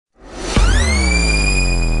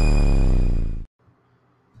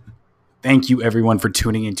Thank you, everyone, for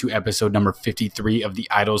tuning into episode number 53 of the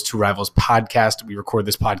Idols to Rivals podcast. We record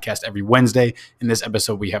this podcast every Wednesday. In this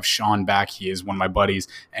episode, we have Sean back. He is one of my buddies,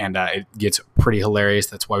 and it gets pretty hilarious.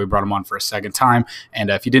 That's why we brought him on for a second time.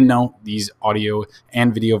 And if you didn't know, these audio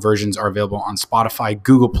and video versions are available on Spotify,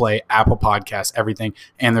 Google Play, Apple Podcasts, everything.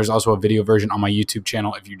 And there's also a video version on my YouTube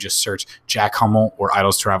channel. If you just search Jack Hummel or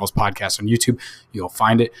Idols to Rivals podcast on YouTube, you'll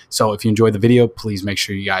find it. So if you enjoyed the video, please make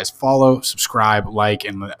sure you guys follow, subscribe, like,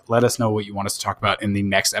 and let us know what you want us to talk about in the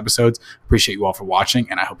next episodes. Appreciate you all for watching,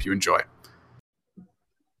 and I hope you enjoy.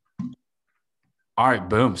 All right,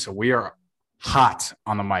 boom. So we are hot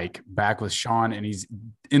on the mic, back with Sean, and he's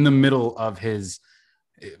in the middle of his,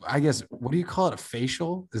 I guess, what do you call it? A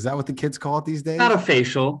facial? Is that what the kids call it these days? Not a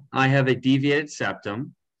facial. I have a deviated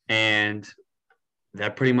septum, and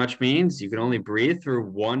that pretty much means you can only breathe through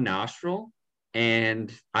one nostril.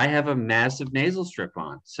 And I have a massive nasal strip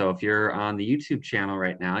on. So if you're on the YouTube channel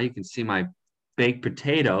right now, you can see my baked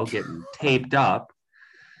potato getting taped up.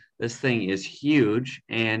 This thing is huge,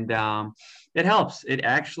 and it helps. It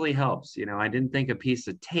actually helps. You know, I didn't think a piece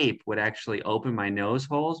of tape would actually open my nose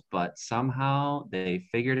holes, but somehow they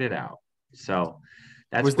figured it out. So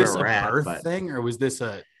that's was where this we're a at. birth thing, or was this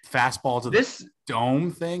a fastball to the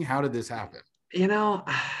dome thing? How did this happen? You know,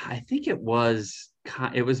 I think it was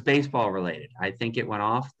baseball related. I think it went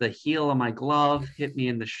off the heel of my glove, hit me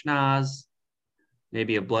in the schnoz,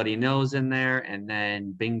 maybe a bloody nose in there, and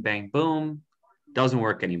then bing, bang, boom, doesn't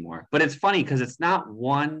work anymore. But it's funny because it's not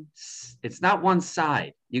one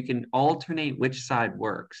side. You can alternate which side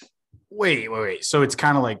works. Wait. So it's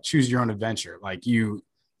kind of like choose your own adventure. Like you're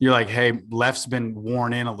like, hey, left's been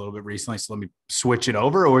worn in a little bit recently, so let me switch it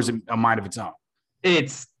over, or is it a mind of its own?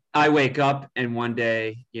 I wake up and one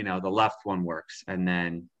day, you know, the left one works, and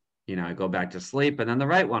then, you know, I go back to sleep and then the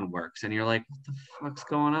right one works, and you're like, what the fuck's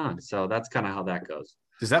going on? So that's kind of how that goes.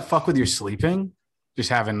 Does that fuck with your sleeping? Just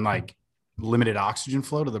having like limited oxygen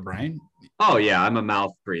flow to the brain? Oh yeah, I'm a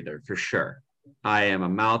mouth breather for sure. I am a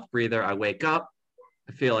mouth breather. I wake up,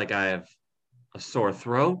 I feel like I have a sore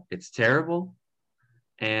throat. It's terrible.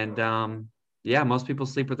 And yeah, most people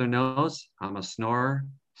sleep with their nose. I'm a snorer,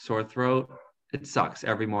 sore throat. It sucks.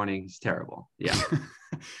 Every morning is terrible. Yeah.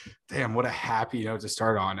 Damn, what a happy note to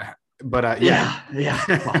start on. But yeah.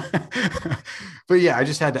 But yeah, I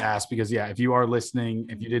just had to ask because if you are listening,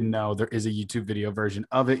 if you didn't know, there is a YouTube video version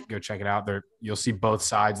of it. Go check it out. There you'll see both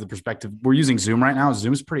sides, the perspective. We're using Zoom right now.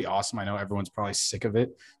 Zoom's pretty awesome. I know everyone's probably sick of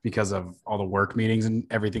it because of all the work meetings and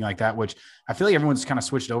everything like that, which I feel like everyone's kind of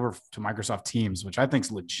switched over to Microsoft Teams, which I think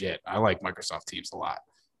is legit. I like Microsoft Teams a lot.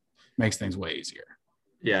 Makes things way easier.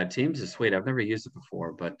 Yeah, Teams is sweet. I've never used it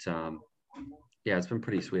before, but yeah, it's been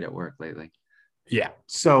pretty sweet at work lately. Yeah.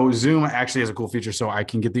 So Zoom actually has a cool feature, so I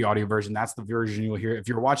can get the audio version. That's the version you will hear. If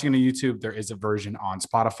you're watching on YouTube, there is a version on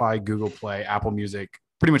Spotify, Google Play, Apple Music,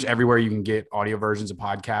 pretty much everywhere you can get audio versions of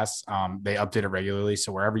podcasts. They update it regularly.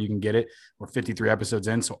 So wherever you can get it, we're 53 episodes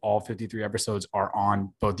in. So all 53 episodes are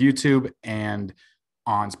on both YouTube and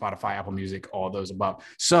on Spotify, Apple Music, all those above.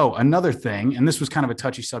 So another thing, and this was kind of a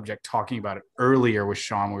touchy subject talking about it earlier with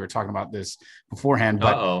Sean. We were talking about this beforehand,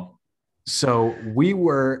 but so we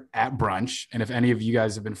were at brunch. And if any of you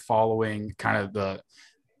guys have been following kind of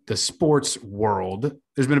the sports world,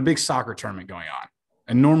 there's been a big soccer tournament going on.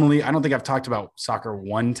 And normally, I don't think I've talked about soccer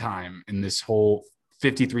one time in this whole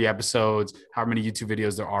 53 episodes, how many YouTube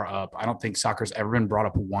videos there are up. I don't think soccer's ever been brought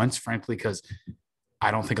up once, frankly, because I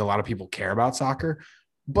don't think a lot of people care about soccer.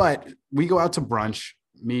 But we go out to brunch,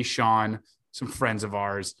 me, Sean, some friends of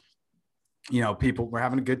ours, you know, people, we're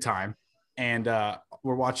having a good time. And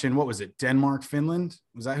we're watching, what was it? Denmark, Finland?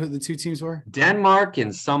 Was that who the two teams were? Denmark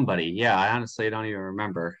and somebody. Yeah, I honestly don't even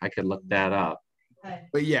remember. I could look that up.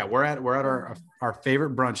 But yeah, we're at our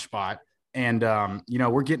favorite brunch spot. And, you know,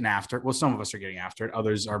 we're getting after it. Well, some of us are getting after it.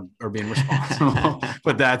 Others are being responsible.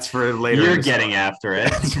 But that's for later. You're getting after it.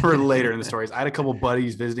 That's for later in the stories. I had a couple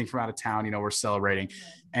buddies visiting from out of town. You know, we're celebrating.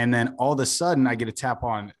 And then all of a sudden, I get a tap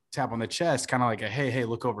on the chest, kind of like a, hey,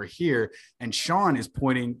 look over here. And Sean is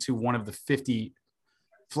pointing to one of the 50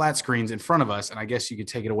 flat screens in front of us. And I guess you could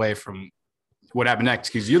take it away from what happened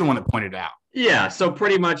next because you're the one that pointed it out. Yeah, so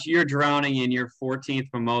pretty much you're drowning in your 14th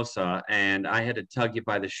mimosa, and I had to tug you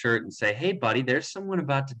by the shirt and say, hey, buddy, there's someone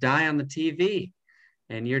about to die on the TV.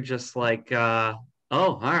 And you're just like, oh,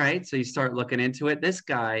 all right. So you start looking into it. This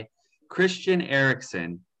guy, Christian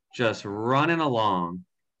Eriksen, just running along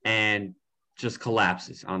and just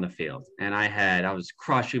collapses on the field. And I was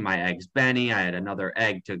crushing my eggs Benny. I had another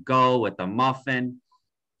egg to go with the muffin,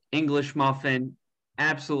 English muffin.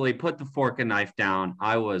 Absolutely put the fork and knife down.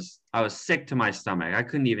 I was sick to my stomach. I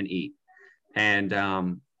couldn't even eat. And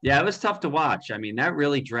Yeah, it was tough to watch. I mean, that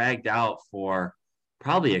really dragged out for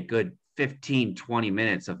probably a good 15, 20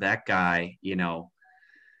 minutes of that guy,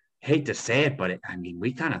 hate to say it, but I mean,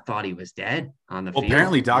 we kind of thought he was dead on the Well, field.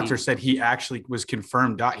 apparently, doctor said he actually was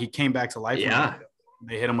confirmed. He came back to life when Yeah.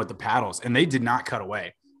 they hit him with the paddles, and they did not cut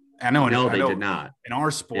away. I know, No, I they know did not. in our Yeah.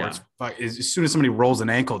 sports, but as soon as somebody rolls an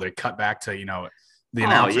ankle, they cut back to the Oh,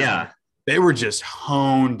 announcers. yeah. They were just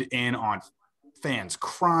honed in on fans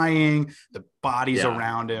crying, the bodies Yeah.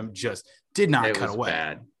 around him just did not It cut was away.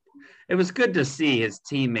 bad. It was good to see his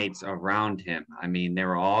teammates around him. I mean, they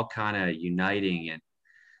were all kind of uniting and,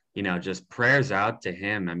 just prayers out to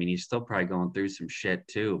him. I mean, he's still probably going through some shit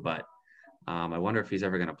too, but I wonder if he's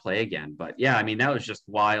ever going to play again. But yeah, I mean, that was just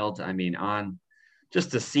wild. I mean,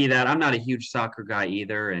 just to see that, I'm not a huge soccer guy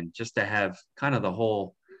either. And just to have kind of the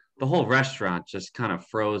whole restaurant just kind of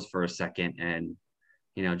froze for a second. And,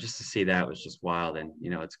 just to see that was just wild. And,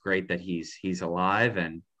 it's great that he's alive.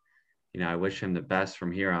 And, I wish him the best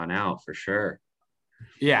from here on out for sure.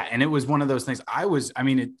 Yeah. And it was one of those things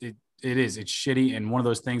it's shitty. And one of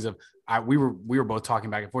those things we were both talking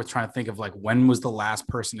back and forth, trying to think of like, when was the last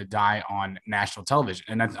person to die on national television?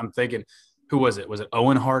 And I'm thinking, who was it? Was it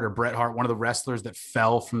Owen Hart or Bret Hart? One of the wrestlers that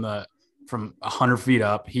fell from 100 feet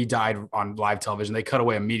up. He died on live television. They cut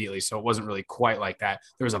away immediately. So it wasn't really quite like that.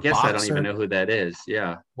 There was a Guess boxer. I don't even know who that is.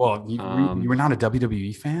 Yeah. Well, you were not a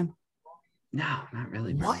WWE fan? No, not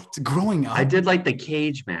really. Bro. What? Growing up? I did like the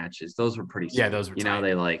cage matches. Those were pretty sweet. Yeah, those were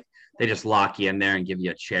tight. They just lock you in there and give you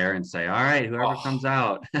a chair and say, all right, whoever comes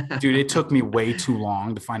out. Dude, it took me way too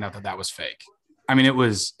long to find out that was fake. I mean, it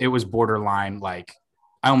was borderline. Like,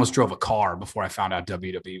 I almost drove a car before I found out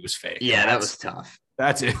WWE was fake. Yeah, that was tough.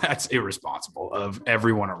 That's it. That's irresponsible of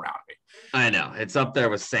everyone around me. I know. It's up there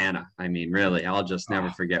with Santa. I mean, really, I'll just never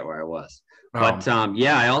forget where I was. But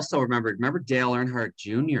yeah, I also remember Dale Earnhardt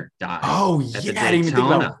Jr. died. Oh, yeah. I didn't even think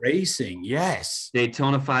about racing. Yes.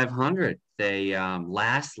 Daytona 500. They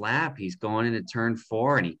last lap, he's going into turn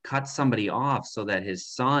 4 and he cut somebody off so that his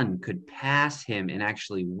son could pass him and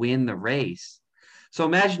actually win the race. So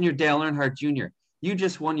imagine you're Dale Earnhardt Jr. You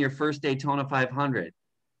just won your first Daytona 500,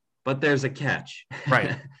 but there's a catch.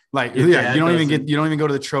 Right. Like, yeah, you don't even go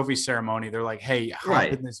to the trophy ceremony. They're like, hey,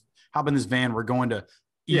 hop in this van. We're going to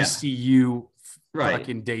ECU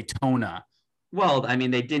fucking Daytona. Well, I mean,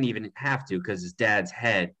 they didn't even have to because his dad's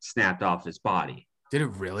head snapped off his body. Did it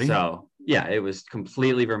really? So, yeah, it was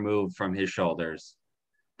completely removed from his shoulders.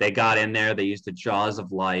 They got in there. They used the jaws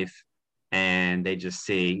of life, and they just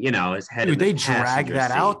see, his head. Dude, they dragged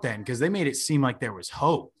that out then because they made it seem like there was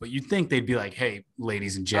hope. But you'd think they'd be like, hey,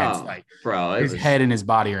 ladies and gents, his head and his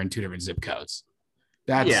body are in 2 different zip codes.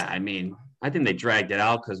 I mean, I think they dragged it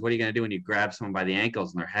out because what are you going to do when you grab someone by the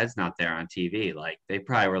ankles and their head's not there on TV? Like, they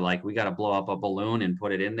probably were like, we got to blow up a balloon and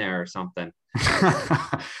put it in there or something.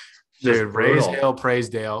 Dude, raise Dale, praise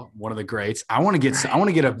Dale, one of the greats. I want to get a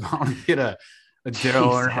Dale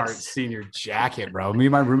Earnhardt Senior jacket, bro. Me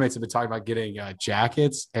and my roommates have been talking about getting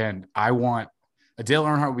jackets, and I want a Dale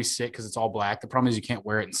Earnhardt would be sick because it's all black. The problem is you can't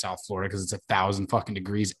wear it in South Florida because it's 1,000 fucking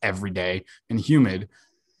degrees every day and humid.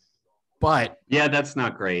 But yeah, that's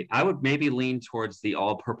not great. I would maybe lean towards the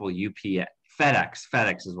all purple UPS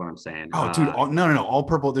FedEx is what I'm saying. Oh, dude, no, all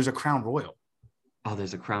purple. There's a Crown Royal. Oh,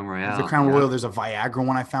 there's a Crown Royale. There's a Crown Royal. There's a Viagra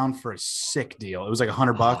one I found for a sick deal. It was like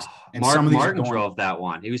 $100. And some of these Martin drove that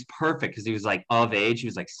one. He was perfect because he was like of age. He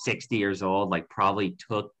was like 60 years old. Like probably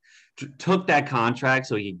took that contract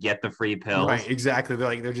so he could get the free pills. Right, exactly.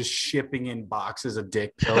 They're just shipping in boxes of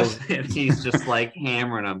dick pills. And he's just like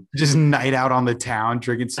hammering them. Just night out on the town,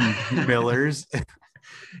 drinking some Millers.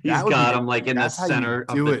 He's got them like in the center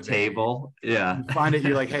of the table. Yeah. You find it.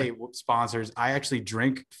 You're like, hey, sponsors, I actually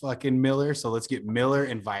drink fucking Miller. So let's get Miller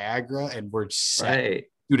and Viagra and we're set. Right.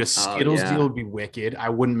 Dude, a Skittles deal would be wicked. I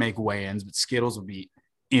wouldn't make weigh-ins, but Skittles would be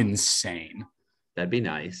insane. That'd be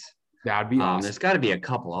nice. That'd be awesome. There's got to be a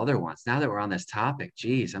couple other ones. Now that we're on this topic,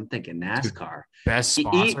 geez, I'm thinking NASCAR. Dude, best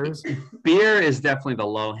sponsors? Beer is definitely the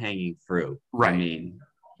low-hanging fruit. Right. I mean,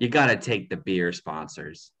 you got to take the beer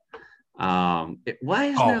sponsors. Why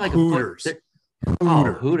isn't there like Hooters?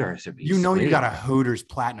 Hooters would be sweet. You got a Hooters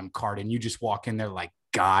platinum card and you just walk in there like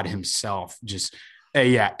God himself. Just, hey,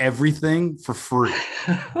 yeah, everything for free.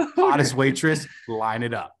 Hottest waitress, line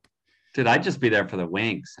it up. Dude, I'd just be there for the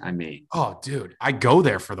wings. I mean, oh, dude, I go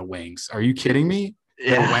there for the wings. Are you kidding me?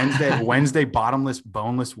 Yeah. Wednesday bottomless,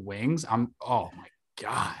 boneless wings. Oh my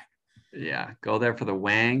God. Yeah, go there for the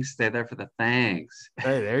wangs, stay there for the thangs.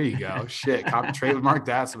 Hey, there you go. Shit, trademark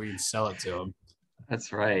that so we can sell it to them.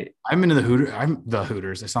 That's right. I'm into the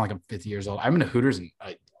Hooters. I sound like I'm 50 years old. I'm into Hooters in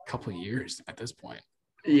a couple of years at this point.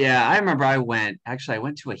 Yeah, I remember I went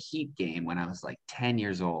to a Heat game when I was like 10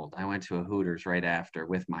 years old. I went to a Hooters right after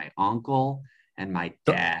with my uncle and my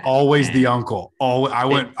dad. Always the And uncle. I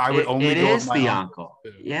would only it go with is my the uncle.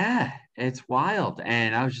 uncle. Yeah, it's wild.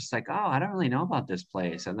 And I was just like, oh, I don't really know about this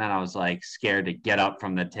place. And then I was like scared to get up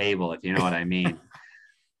from the table, if you know what I mean.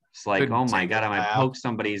 It's like, Couldn't oh my take God, a I might laugh. poke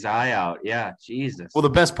somebody's eye out. Yeah, Well, Jesus. the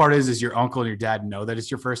best part is your uncle and your dad know that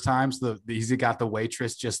it's your first time. So he's got the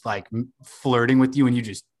waitress just like flirting with you, and you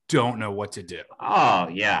just don't know what to do. Oh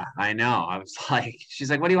yeah, I know. I was like, she's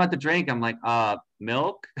like, what do you want to drink? I'm like,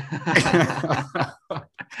 milk.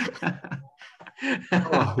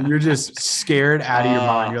 Oh, you're just scared out of your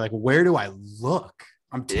mind. uh, You're like, where do I look?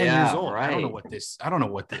 I'm 10 years yeah, old. right. I don't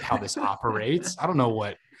know how this operates. I don't know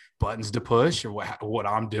what buttons to push or what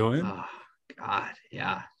I'm doing. Oh God,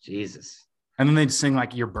 yeah, Jesus. And then they'd sing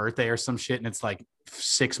like your birthday or some shit, and it's like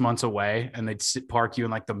 6 months away, and they'd park you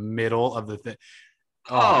in like the middle of the thing.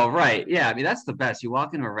 Oh, Oh, right. Yeah, I mean that's the best. You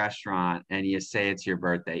walk into a restaurant and you say it's your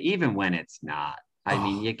birthday, even when it's not. I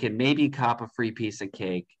mean, oh, you can maybe cop a free piece of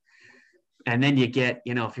cake, and then you get,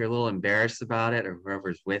 if you're a little embarrassed about it or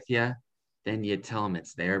whoever's with you, then you tell them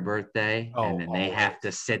it's their birthday, and oh, then they always. have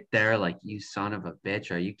to sit there like, you son of a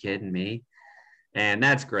bitch, are you kidding me? And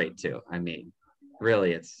that's great too. I mean,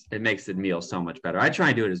 really, it makes the meal so much better. I try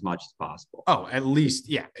and do it as much as possible. Oh, at least,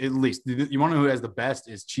 yeah, at least. You want to know who has the best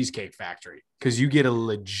is Cheesecake Factory, because you get a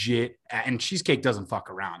legit, and Cheesecake doesn't fuck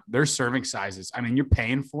around. Their serving sizes, I mean, you're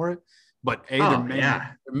paying for it, but Oh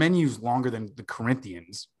yeah. their menu's longer than the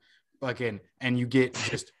Corinthians, fucking, and you get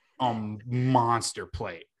just a monster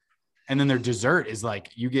plate. And then their dessert is like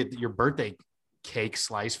you get your birthday cake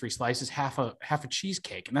slice, free slices, half a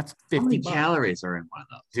cheesecake, and that's How many 50 bucks. calories are in one of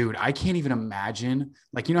those? Dude, I can't even imagine.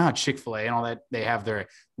 Like, you know how Chick-fil-A and all that, they have their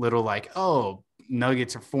little like, oh,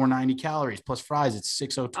 nuggets are 490 calories plus fries, it's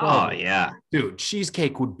 6012. Oh yeah. Dude,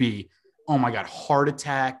 cheesecake would be, oh my God, heart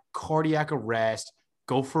attack, cardiac arrest,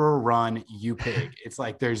 go for a run, you pig. It's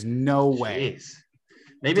like there's no way. Jeez.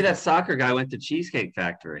 Maybe that soccer guy went to Cheesecake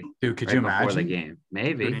Factory Dude, could you right before the imagine? game.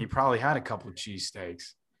 Dude, and Maybe. he probably had a couple of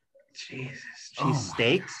cheesesteaks. Jesus. Oh Cheese my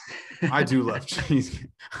steaks? God. I do love cheese.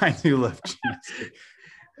 I do love cheesesteak.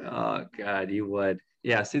 Oh God, you would.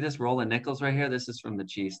 Yeah, see this roll of nickels right here? This is from the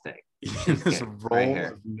cheesesteak. This Cheesecake right roll here.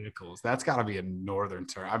 of nickels. That's got to be a northern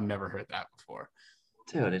term. I've never heard that before.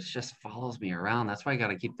 Dude, it just follows me around. That's why I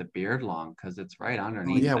gotta keep the beard long because it's right Oh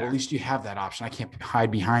underneath yeah, well at there. least you have that option. I can't hide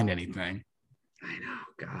behind anything. I know,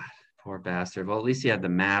 God, poor bastard. Well, at least he had the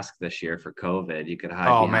mask this year for COVID. You could hide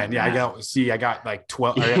Oh man, behind yeah, that. I got like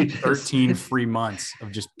 12, I You got just, 13 free months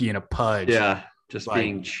of just being a pudge. yeah, just Like,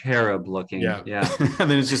 being cherub looking. yeah. Yeah. And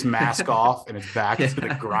then it's just mask off and it's back to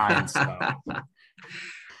the grind stuff.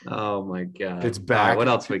 Oh my God. It's All right, back. what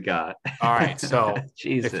else we got? All right. So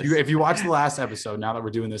Jesus. if you watch the last episode, now that we're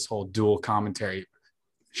doing this whole dual commentary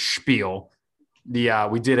spiel,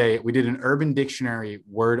 we did an Urban Dictionary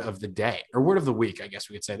word of the day or word of the week, I guess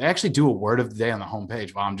we could say. They actually do a word of the day on the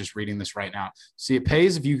homepage while I'm just reading this right now. See, it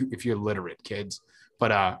pays if you're literate, kids,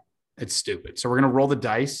 but it's stupid. So we're gonna roll the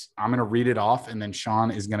dice. I'm gonna read it off, and then Sean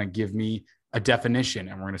is gonna give me a definition,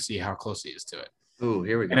 and we're gonna see how close he is to it. Ooh,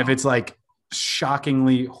 here we go. And if it's like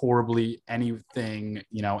shockingly, horribly anything,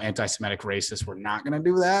 anti-Semitic, racist, we're not gonna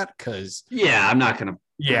do that because Yeah, I'm not gonna.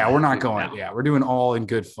 yeah, we're not No. going. Yeah, we're doing all in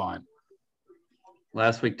good fun.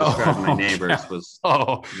 Last week describing my neighbors was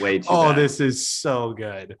way too bad. This is so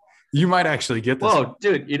good. You might actually get this. Whoa,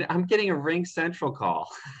 dude, I'm getting a Ring Central call.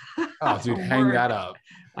 Oh, dude, hang that up.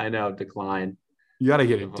 I know, decline. You got to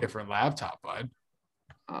get a different laptop, bud.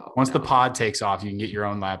 Oh, Once no. the pod takes off, you can get your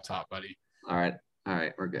own laptop, buddy. All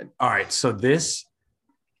right, we're good. All right, so the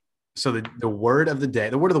word of the day,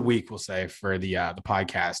 the word of the week, we'll say for the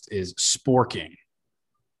podcast is sporking.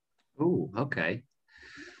 Ooh, okay.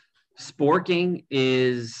 Sporking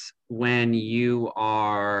is when you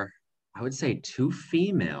are, I would say, two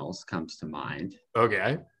females comes to mind.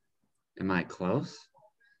 Okay. Am I close?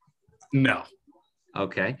 No,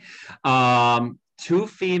 Okay. Two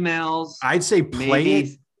females. I'd say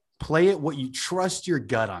maybe. play it what you trust your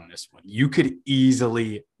gut on this one. You could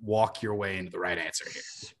easily walk your way into the right answer here.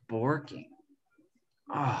 Sporking.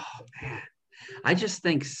 Oh man, I just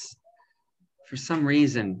think for some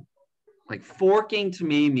reason, like forking to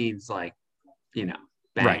me means like, banging,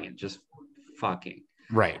 Right. just fucking.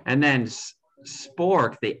 Right. And then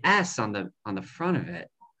spork, the S on the front of it.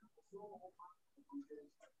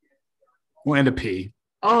 Well, and a P.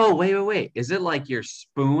 Oh, wait. Is it like you're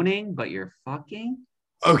spooning, but you're fucking?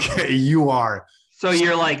 Okay, you are So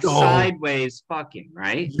you're like Oh. sideways fucking,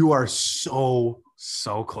 right? so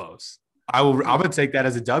close. I'm gonna take that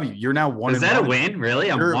as a W. You're now one. Is that a win?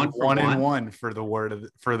 Really? I'm You're one for one and one. one for the word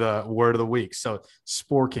of the week. So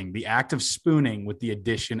sporking, the act of spooning with the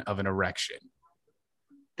addition of an erection.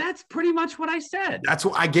 That's pretty much what I said. That's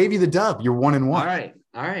what I gave you the dub. You're 1 and 1. All right.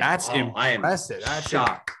 That's impressive. I am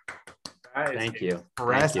shocked. Thank you.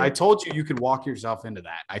 I told you could walk yourself into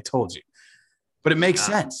that. I told you, but it makes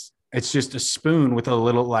sense. It's just a spoon with a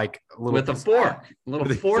little with a fork, a little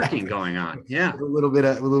forking going on. Yeah, a little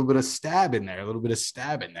bit of stab in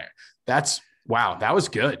there. That's wow. That was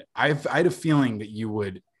good. I had a feeling that you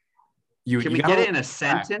would. Can we get it in a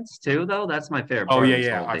sentence too, though? That's my favorite. Oh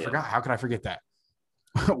yeah. I forgot. How could I forget that?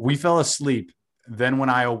 We fell asleep. Then when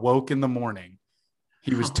I awoke in the morning,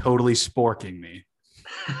 he was totally sporking me.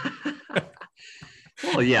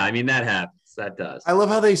 Well, yeah. I mean, that happens. That does. I love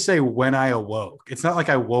how they say when I awoke. It's not like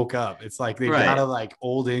I woke up. It's like they gotta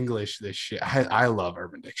old English this shit. I love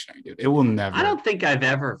Urban Dictionary, dude. It will never. I don't think I've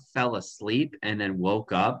ever fell asleep and then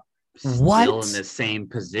woke up still in the same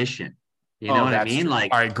position. You know what I mean? True. All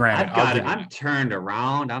right, granted, I'm turned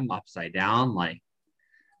around. I'm upside down. Like,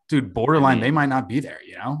 dude, borderline. They might not be there.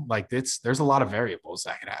 You know, there's a lot of variables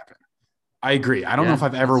that could happen. I agree. I don't know if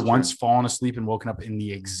I've ever once fallen asleep and woken up in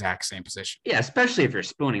the exact same position. Yeah, especially if you're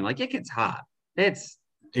spooning. Like, it gets hot.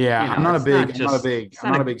 I'm not a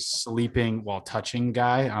big sleeping while touching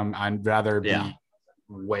guy. I'd rather be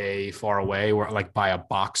way far away, or like by a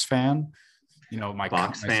box fan. You know, my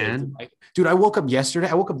box fan. Dude, I woke up yesterday.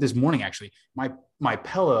 I woke up this morning actually. My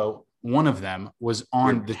pillow, one of them was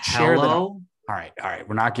on the chair. All right.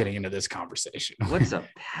 We're not getting into this conversation. What's a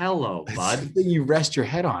pillow, bud? Something you rest your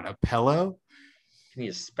head on. A pillow? Can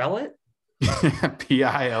you spell it?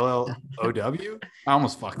 Pillow. I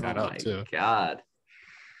almost fucked that up too. Oh my God.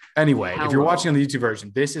 Anyway, if you're watching on the YouTube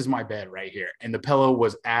version, this is my bed right here. And the pillow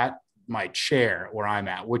was at my chair where I'm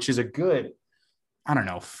at, which is a good,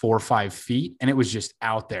 4 or 5 feet. And it was just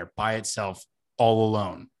out there by itself all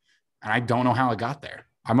alone. And I don't know how it got there.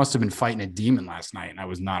 I must have been fighting a demon last night and I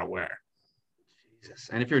was not aware. Jesus.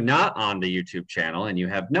 And if you're not on the YouTube channel and you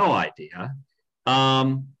have no idea,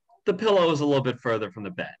 the pillow is a little bit further from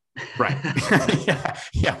the bed. Right.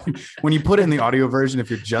 yeah. When you put in the audio version, if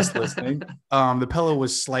you're just listening, the pillow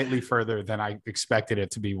was slightly further than I expected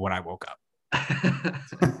it to be when I woke up.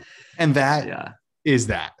 And that is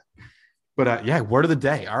that. But word of the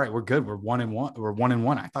day. All right, we're good. We're 1 and 1. We're 1 and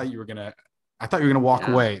 1. I thought you were gonna walk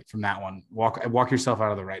away from that one. Walk yourself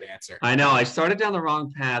out of the right answer. I know. I started down the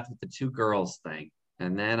wrong path with the 2 girls thing.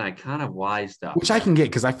 And then I kind of wised up. Which I can get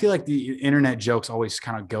because I feel like the internet jokes always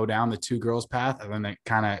kind of go down the 2 girls path. And then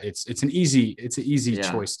it's an easy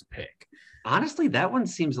choice to pick. Honestly, that one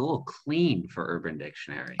seems a little clean for Urban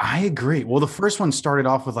Dictionary. I agree. Well, the first one started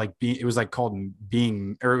off with it was called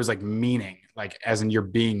being, or it was meaning, as in you're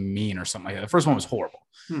being mean or something like that. The first one was horrible.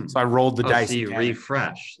 So I rolled the dice. So you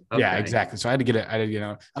refresh. Okay. Yeah, exactly. So I had to get it.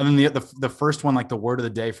 And then the first one, the word of the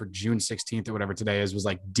day for June 16th or whatever today was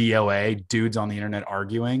DOA, dudes on the internet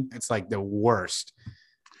arguing. It's the worst.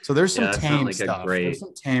 So there's some tame stuff. There's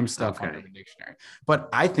some tame stuff on Urban Dictionary. But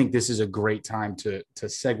I think this is a great time to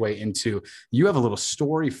segue into, you have a little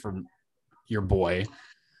story from your boy.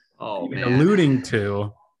 Oh, man. Alluding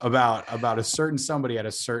to about a certain somebody at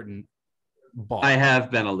a certain bar. I have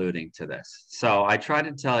been alluding to this. So I tried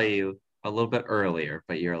to tell you a little bit earlier,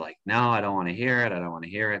 but you're like, no, I don't want to hear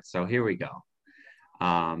it. So here we go.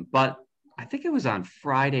 But I think it was on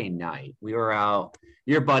Friday night. We were out.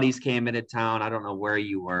 Your buddies came into town. I don't know where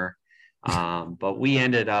you were, but we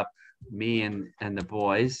ended up, me and the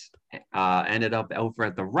boys ended up over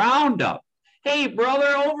at the Roundup. Hey,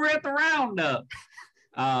 brother, over at the Roundup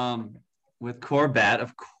with Corbett,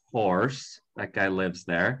 of course. That guy lives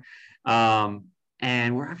there. And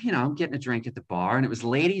we're, I'm getting a drink at the bar, and it was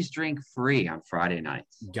ladies drink free on Friday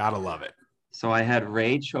nights. Gotta love it. So I had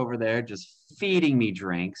Rach over there just feeding me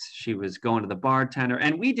drinks. She was going to the bartender,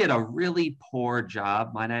 and we did a really poor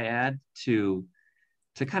job, might I add, to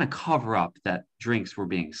kind of cover up that drinks were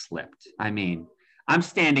being slipped. I mean, I'm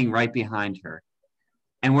standing right behind her,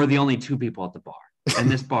 and we're the only 2 people at the bar,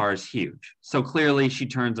 and this bar is huge. So clearly she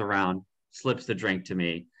turns around, slips the drink to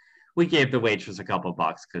me. We gave the waitress a couple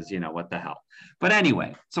bucks because, what the hell. But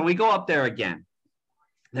anyway, so we go up there again.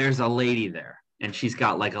 There's a lady there. And she's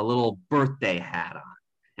got a little birthday hat on.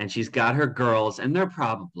 And she's got her girls, and they're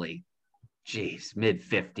probably,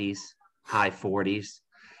 mid-50s, high 40s.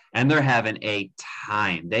 And they're having a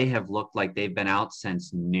time. They have looked like they've been out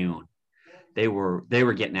since noon. They were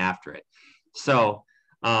getting after it. So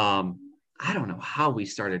I don't know how we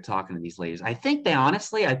started talking to these ladies. I think they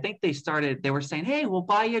were saying, hey, we'll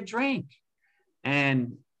buy you a drink.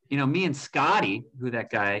 And, me and Scotty, who that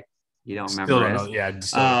guy You don't Still remember don't know. this? Yeah,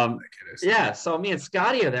 still don't know who that kid is. Yeah. So me and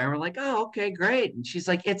Scotty are there. And we're like, oh, okay, great. And she's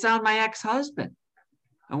like, it's on my ex-husband.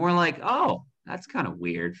 And we're like, oh, that's kind of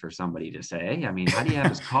weird for somebody to say. I mean, how do you have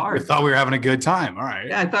his We card? thought we were having a good time. All right.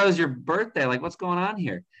 Yeah, I thought it was your birthday. Like, what's going on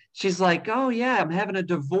here? She's like, oh, yeah, I'm having a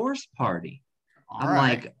divorce party. All I'm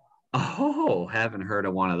right. like, oh, haven't heard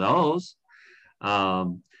of one of those.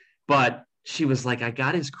 But she was like, I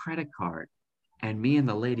got his credit card and me and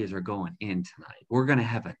the ladies are going in tonight. We're going to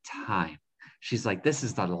have a time. She's like, this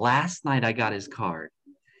is the last night I got his card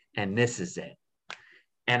and this is it.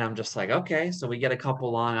 And I'm just like, okay. So we get a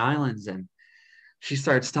couple Long Islands and she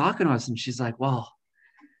starts talking to us and she's like, well,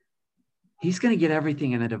 he's going to get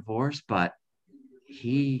everything in a divorce, but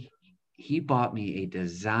he bought me a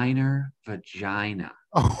designer vagina.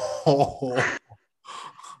 Oh.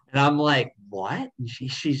 And I'm like, what? And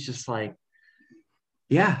she's just like,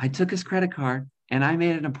 yeah, I took his credit card and I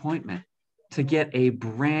made an appointment to get a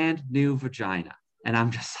brand new vagina. And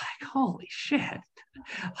I'm just like, holy shit.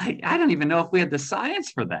 Like, I don't even know if we had the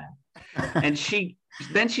science for that. And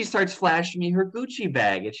then she starts flashing me her Gucci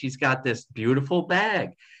bag and she's got this beautiful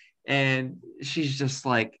bag. And she's just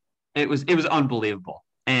like, it was unbelievable.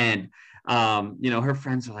 And her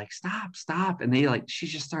friends are like, stop. And she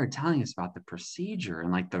just started telling us about the procedure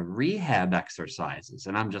and like the rehab exercises.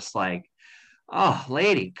 And I'm just like, oh,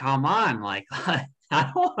 lady, come on. Like, I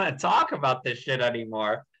don't want to talk about this shit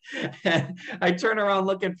anymore. And I turn around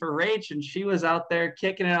looking for Rach and she was out there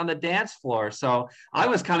kicking it on the dance floor. So I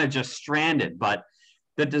was kind of just stranded, but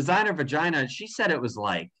the designer vagina, she said it was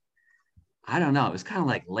like, I don't know. It was kind of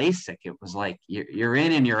like LASIK. It was like you're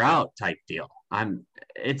in and you're out type deal.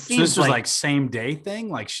 It seems so this was like same day thing.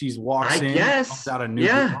 Like she's walks in, guess, out a new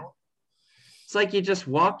girl. It's like you just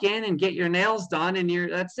walk in and get your nails done and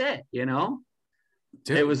that's it,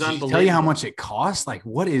 Dude, it was did unbelievable. She tell you how much it costs? Like,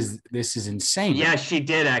 this is insane. Yeah, she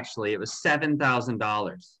did actually. It was $7,000.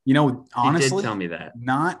 Honestly, she did tell me that.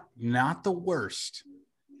 Not the worst.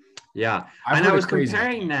 Yeah. And I was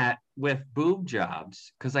comparing that with boob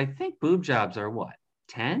jobs because I think boob jobs are what,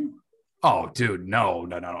 10? Oh, dude, no.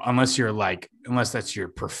 Unless that's your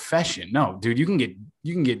profession. No, dude, you can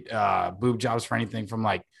get boob jobs for anything from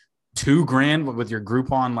like $2,000 with your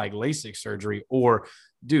Groupon like LASIK surgery, or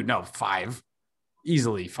dude, no, 5.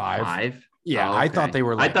 Easily 5. 5? Yeah, oh, okay. I thought they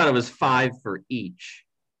were like, I thought it was 5 for each.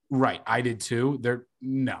 Right, I did too. They're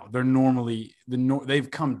normally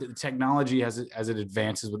they've come. The technology as it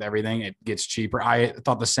advances with everything, it gets cheaper. I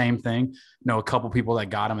thought the same thing. No, a couple people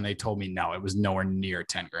that got them and they told me no, it was nowhere near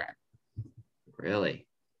 $10,000. Really?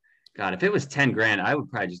 God, if it was $10,000, I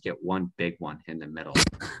would probably just get one big one in the middle.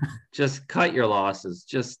 Just cut your losses.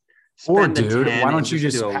 Just or dude, why don't you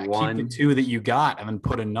just keep the 2 that you got and then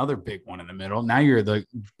put another big one in the middle? Now you're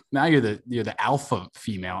the alpha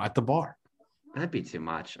female at the bar. That'd be too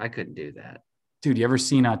much. I couldn't do that. Dude, you ever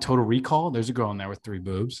seen Total Recall? There's a girl in there with 3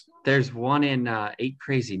 boobs. There's one in 8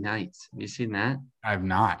 Crazy Nights. Have you seen that? I have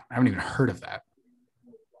not. I haven't even heard of that.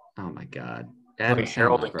 Oh my God. Adam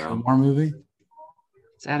Harold and Kumar movie?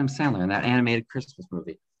 It's Adam Sandler in that animated Christmas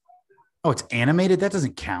movie. Oh, it's animated? That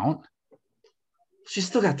doesn't count. She's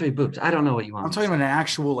still got 3 boobs. I don't know what you want. I'm talking about an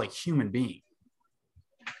actual like human being.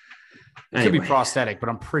 It could be prosthetic, but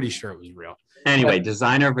I'm pretty sure it was real. Anyway,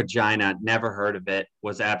 designer vagina, never heard of it.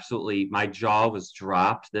 Was absolutely, my jaw was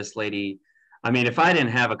dropped. This lady, I mean, if I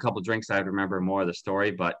didn't have a couple drinks, I'd remember more of the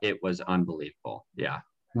story, but it was unbelievable. Yeah.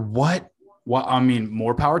 What? Well, I mean,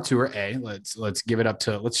 more power to her. Let's give it up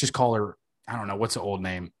to, let's just call her, I don't know, what's the old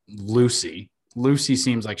name? Lucy. Lucy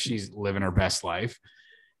seems like she's living her best life.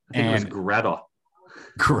 I think it was Gretel.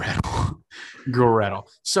 Gretel.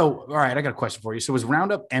 So, all right, I got a question for you. So was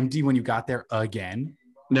Roundup empty when you got there again?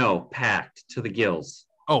 No, packed to the gills.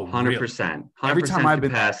 Oh, 100%. Really? 100% Every time I've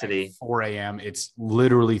been capacity. At 4 a.m., it's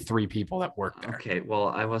literally 3 people that work there. Okay, well,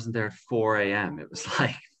 I wasn't there at 4 a.m. It was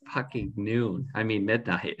like fucking noon. I mean,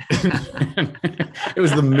 midnight. It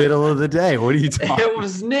was the middle of the day. What are you talking? It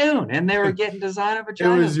was noon, and they were getting designer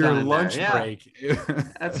vaginas. It was your lunch break.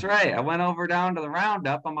 That's right. I went over down to the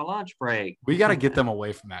Roundup on my lunch break. We got to get them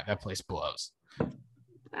away from that. That place blows.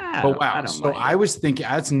 But wow. I was thinking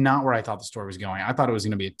that's not where I thought the story was going. I thought it was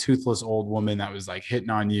going to be a toothless old woman that was like hitting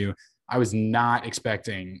on you. I was not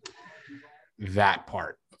expecting that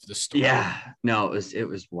part of the story. Yeah, no, it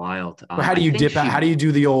was wild. But how do you dip out? How do you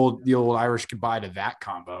do the old Irish goodbye to that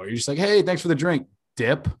combo? You're just like, hey, thanks for the drink.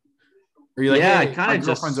 Dip. Or you're like, yeah, hey, I kind of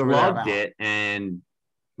just slugged it and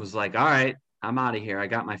was like, all right, I'm out of here. I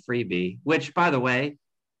got my freebie, which by the way,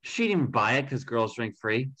 she didn't buy it because girls drink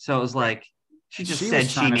free. So it was like, she said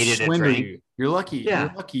she needed a drink. You're lucky. Yeah.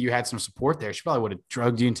 You're lucky you had some support there. She probably would have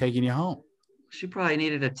drugged you and taken you home. she probably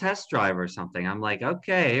needed a test drive or something. I'm like,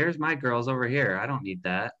 okay, here's my girls over here. I don't need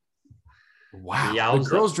that. Wow. The Yowza.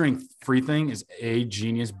 girls drink free thing is A,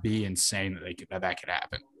 genius, B, insane that could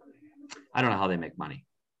happen. I don't know how they make money.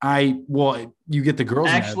 Well, you get the girls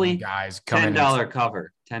and Actually, guys come in. $10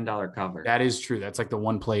 cover. $10 cover. That is true. That's like the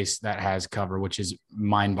one place that has cover, which is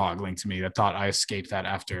mind boggling to me. I thought I escaped that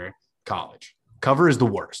after college. Cover is the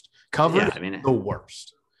worst. Cover is the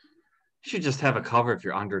worst. You should just have a cover if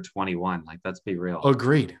you're under 21. Like, let's be real.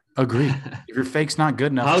 Agreed. If your fake's not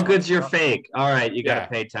good enough. How good's your fake? All right, you got to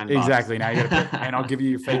pay $10. Exactly. Now you got to pay, and I'll give you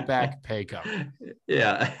your fake back, pay cover.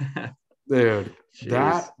 Yeah. Dude, jeez.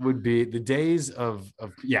 That would be the days of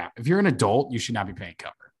if you're an adult, you should not be paying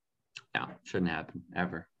cover. No, shouldn't happen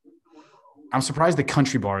ever. I'm surprised the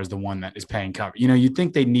Country Bar is the one that is paying cover. You know, you'd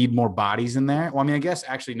think they need more bodies in there. Well, I mean, I guess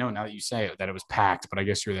actually, no, now that you say it, that it was packed, but I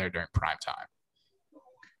guess you're there during prime time.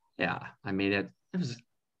 Yeah. I mean, it was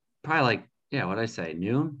probably like, what'd I say?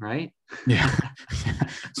 Noon, right? Yeah.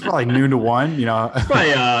 It's probably noon to 1, you know.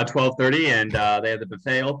 Probably 12:30 and they had the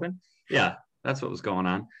buffet open. Yeah. That's what was going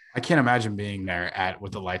on. I can't imagine being there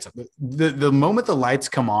with the lights up. The moment the lights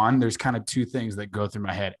come on, there's kind of two things that go through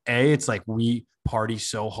my head. A, it's like we party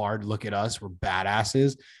so hard. Look at us. We're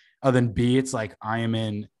badasses. Then B, it's like I am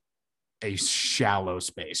in a shallow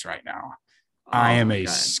space right now. I am a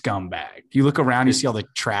scumbag. You look around, you see all the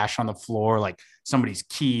trash on the floor, like somebody's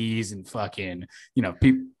keys and fucking, you know,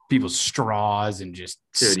 people's straws and just.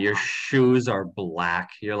 Dude, your shoes are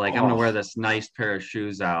black. You're like, I'm going to wear this nice pair of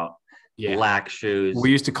shoes out. Yeah. Black shoes.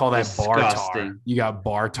 We used to call that bar tar. You got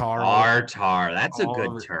bar tar. Bar tar. That's a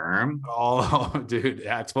good term. Oh, dude,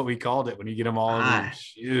 that's what we called it when you get them all over your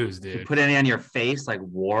shoes, dude. You put any on your face like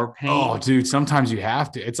war paint. Oh, dude, sometimes you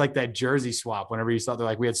have to. It's like that jersey swap. Whenever you saw, they're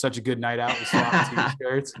like, we had such a good night out. We swapped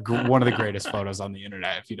t-shirts. One of the greatest photos on the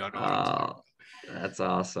internet. If you don't know what I'm talking about. That's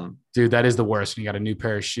awesome, dude. That is the worst. When you got a new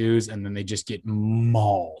pair of shoes and then they just get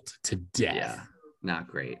mauled to death. Yeah, not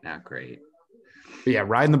great. But yeah,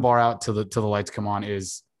 riding the bar out till the lights come on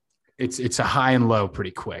it's a high and low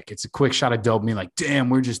pretty quick. It's a quick shot of dopamine, like, damn,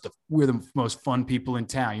 we're the most fun people in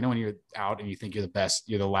town. You know, when you're out and you think you're the best,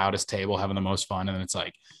 you're the loudest table having the most fun. And then it's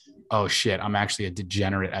like, oh shit, I'm actually a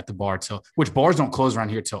degenerate at the bar which bars don't close around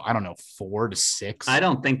here till, I don't know, 4 to 6. I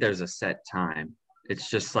don't think there's a set time.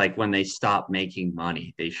 It's just like when they stop making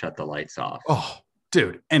money, they shut the lights off. Oh,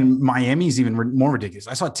 dude. And Miami's even more ridiculous.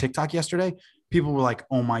 I saw TikTok yesterday. People were like,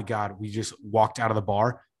 oh my God, we just walked out of the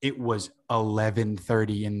bar. It was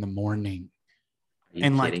 11:30 in the morning.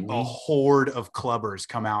 And like a horde of clubbers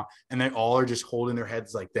come out and they all are just holding their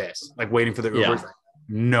heads like this, like waiting for the Ubers. Like,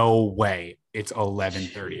 no way. It's 11:30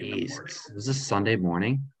 in the morning. Was this Sunday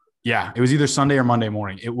morning? Yeah. It was either Sunday or Monday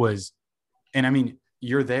morning. It was. And I mean,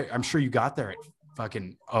 you're there. I'm sure you got there at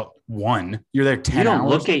fucking 1. You're there 10 hours. You don't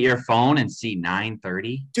look at your phone and see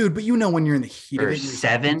 9:30, dude. But you know when you're in the heat of it,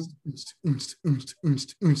 7.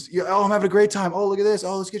 Oh, I'm having a great time. Oh, look at this.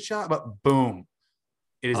 Oh, let's get shot. But boom,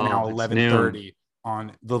 it is now 11:30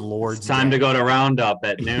 on the Lord's. It's time to go to Roundup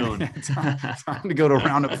at noon. time to go to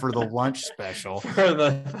Roundup for the lunch special for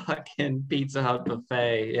the fucking Pizza Hut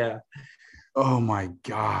buffet. Yeah. Oh my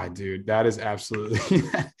God, dude. That is absolutely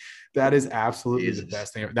the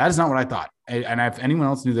best thing. That is not what I thought. And if anyone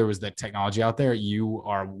else knew there was that technology out there, you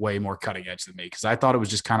are way more cutting edge than me. Cause I thought it was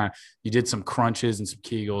just kind of, you did some crunches and some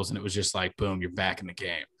Kegels and it was just like, boom, you're back in the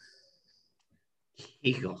game.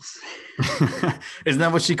 Kegels. Isn't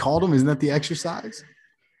that what she called them? Isn't that the exercise?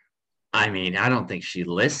 I mean, I don't think she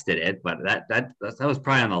listed it, but that was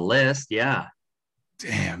probably on the list. Yeah.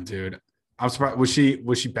 Damn, dude. I'm surprised. Was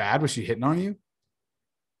she bad? Was she hitting on you?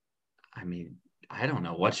 I mean, I don't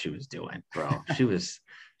know what she was doing, bro. She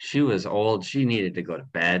was old. She needed to go to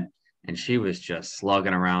bed and she was just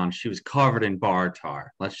slugging around. She was covered in bar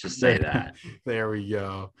tar. Let's just say that. There we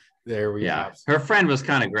go. Go. Her friend was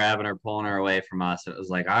kind of grabbing her, pulling her away from us. It was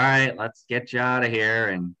like, all right, let's get you out of here.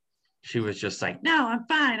 And she was just like, no, I'm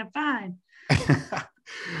fine.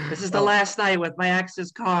 This is the last night with my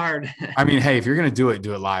ex's card. I mean, hey, if you're going to do it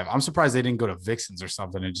live. I'm surprised they didn't go to Vixen's or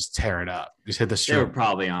something and just tear it up. Just hit the strip. They were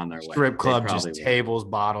probably on their way. Strip club, just tables,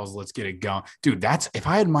 bottles. Let's get it going. Dude, if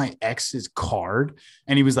I had my ex's card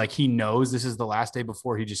and he was like, he knows this is the last day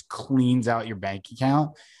before he just cleans out your bank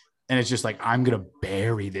account. And it's just like, I'm going to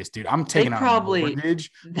bury this dude. I'm taking out a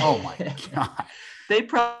mortgage. Oh my God. They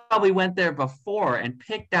probably went there before and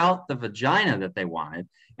picked out the vagina that they wanted.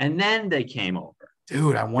 And then they came over.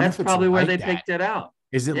 Dude, I wonder if it's probably where they picked it out.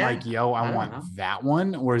 Is it like, yo, I want that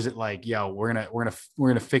one? Or is it like, yo, we're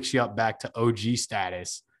gonna fix you up back to OG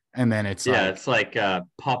status? And then it's it's like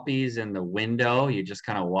puppies in the window. You just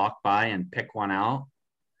kind of walk by and pick one out.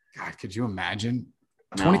 God, could you imagine?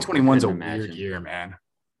 No, 2021's a couldn't weird imagine. year, man.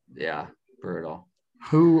 Yeah, brutal.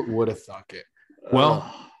 Who would have thunk it? Well,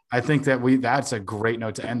 Ugh. I think that's a great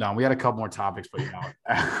note to end on. We had a couple more topics, but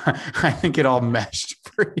I think it all meshed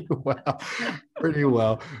pretty well. Pretty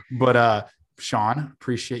well. But Sean,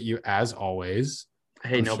 appreciate you as always.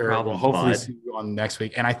 Hey, I'm no sure we'll problem, hopefully bud. see you on next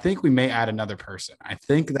week. And I think we may add another person. I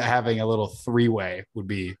think that having a little three-way would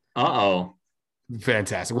be Uh-oh.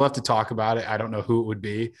 fantastic. We'll have to talk about it. I don't know who it would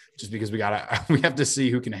be, just because we have to see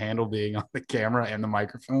who can handle being on the camera and the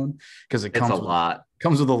microphone, because it It's a comes lot.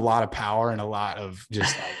 with a lot of power and a lot of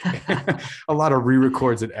just like a lot of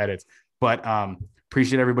re-records and edits. But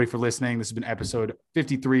appreciate everybody for listening. This has been episode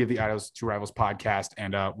 53 of the Idols to Rivals podcast,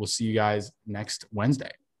 and we'll see you guys next Wednesday.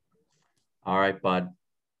 All right, bud.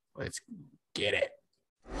 Let's get it.